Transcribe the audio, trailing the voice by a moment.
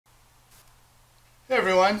Hey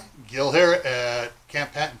everyone, Gil here at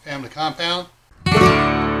Camppatton Family Compound.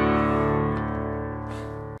 I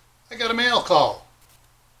got a mail call,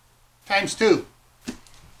 ×2.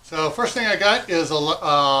 So first thing I got is a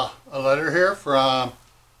letter here from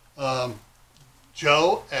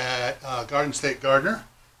Joe at Garden State Gardener.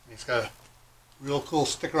 He's got a real cool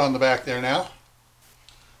sticker on the back there now.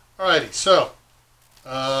 Alrighty, so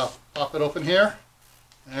pop it open here.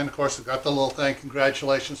 And of course, I've got the little thing,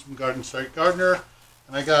 congratulations from Garden State Gardener.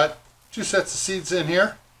 And I got 2 sets of seeds in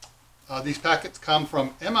here. These packets come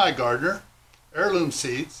from M.I. Gardener, heirloom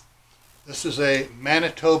seeds. This is a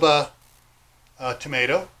Manitoba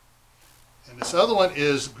tomato. And this other one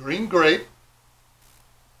is green grape.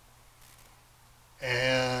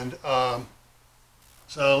 And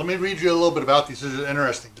so let me read you a little bit about these. This is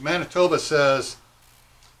interesting. The Manitoba says,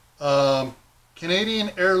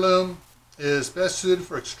 Canadian heirloom is best suited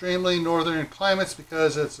for extremely northern climates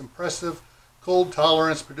because its impressive cold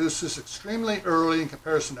tolerance produces extremely early in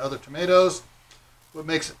comparison to other tomatoes, what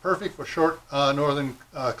makes it perfect for short northern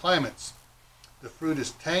climates. The fruit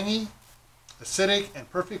is tangy, acidic, and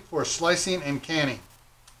perfect for slicing and canning.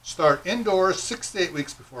 Start indoors 6 to 8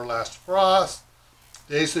 weeks before last frost.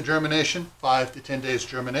 Days of germination, 5 to 10 days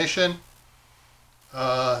germination.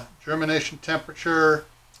 Germination temperature,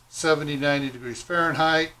 70 to 90 degrees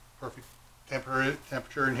Fahrenheit. Perfect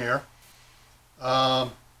temperature in here.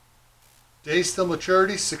 Days till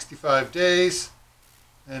maturity, 65 days.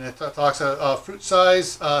 And it talks about fruit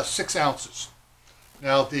size, 6 ounces.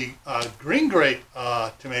 Now the green grape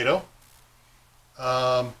tomato,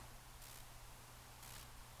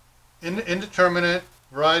 indeterminate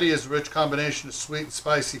variety is a rich combination of sweet and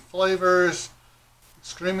spicy flavors,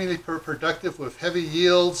 extremely productive with heavy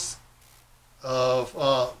yields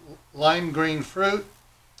of lime green fruit,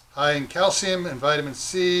 high in calcium and vitamin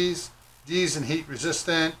C's, D's, and heat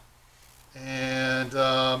resistant. And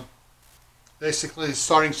basically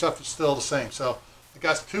starting stuff is still the same. So I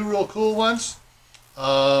got 2 real cool ones.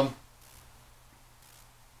 I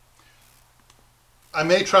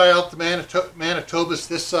may try out the Manitobas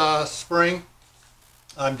this spring.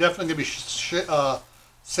 I'm definitely going to be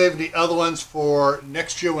saving the other ones for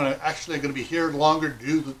next year when I'm actually going to be here longer to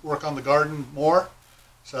do the work on the garden more.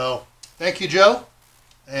 So thank you, Joe.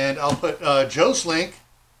 And I'll put Joe's link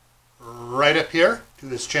right up here to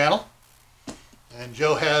his channel. And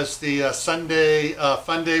Joe has the Sunday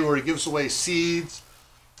fun day where he gives away seeds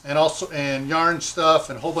and yarn stuff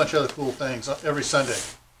and a whole bunch of other cool things every Sunday.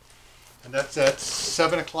 And that's at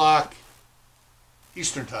 7 o'clock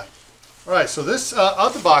Eastern time. All right, so this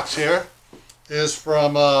other box here is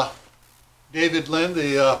from David Lynn,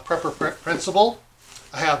 the Prepper Principal.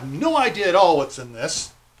 I have no idea at all what's in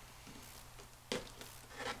this.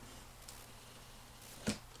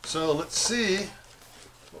 So let's see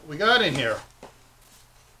what we got in here.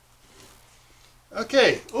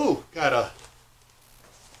 Okay, ooh, got a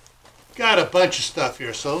bunch of stuff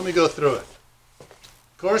here, so let me go through it.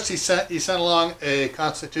 Of course, he sent along a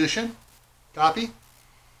Constitution copy,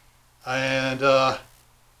 and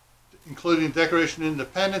including Declaration of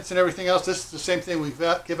Independence and everything else. This is the same thing we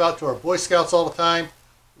give out to our Boy Scouts all the time.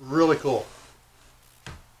 Really cool.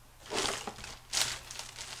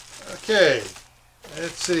 Okay,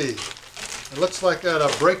 let's see. It looks like I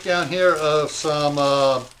got a breakdown here of some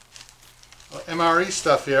MRE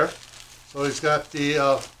stuff here. So he's got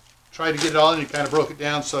the, tried to get it all, and he kind of broke it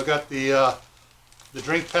down. So I got the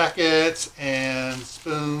drink packets and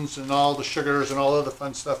spoons and all the sugars and all other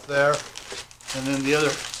fun stuff there. And then the other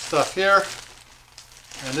stuff here.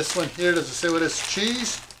 And this one here, does it say what it is?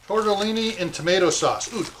 Cheese, tortellini, and tomato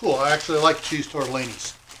sauce. Ooh, cool. I actually like cheese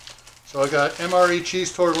tortellinis. So I got MRE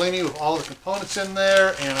cheese tortellini with all the components in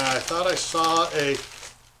there. And I thought I saw a,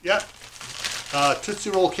 yep,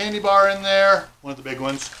 Tootsie Roll candy bar in there, one of the big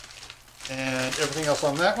ones, and everything else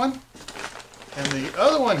on that one. And the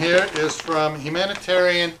other one here is from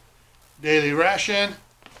Humanitarian Daily Ration,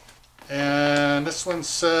 and this one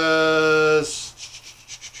says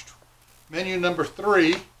menu number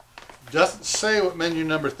 3. Doesn't say what menu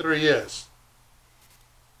number 3 is.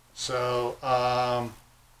 So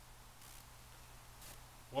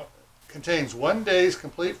what contains 1 day's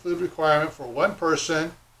complete food requirement for 1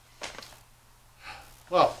 person.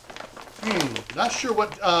 Well, not sure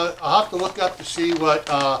what, I'll have to look up to see what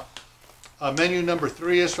menu number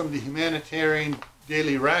 3 is from the Humanitarian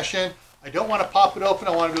Daily Ration. I don't want to pop it open.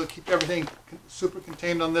 I want to keep everything super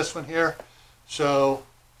contained on this one here. So,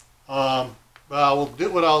 what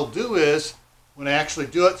I'll do is, when I actually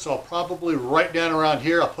do it, so I'll probably write down around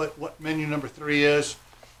here, I'll put what menu number 3 is,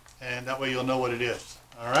 and that way you'll know what it is.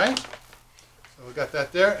 All right? So we got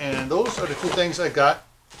that there, and those are the 2 things I got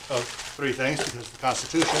of 3 things because of the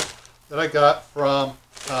Constitution that I got from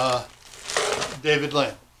David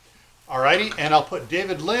Lynn. Alrighty, and I'll put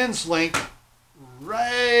David Lynn's link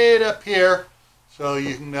right up here so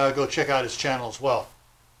you can go check out his channel as well.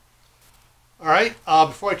 Alright,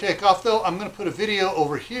 before I take off though, I'm going to put a video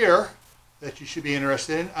over here that you should be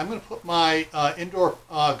interested in. I'm going to put my indoor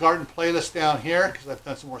garden playlist down here because I've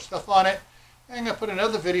done some more stuff on it. And I'm going to put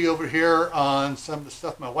another video over here on some of the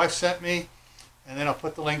stuff my wife sent me. And then I'll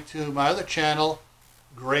put the link to my other channel,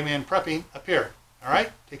 Gray Man Prepping, up here.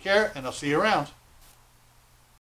 Alright, take care and I'll see you around.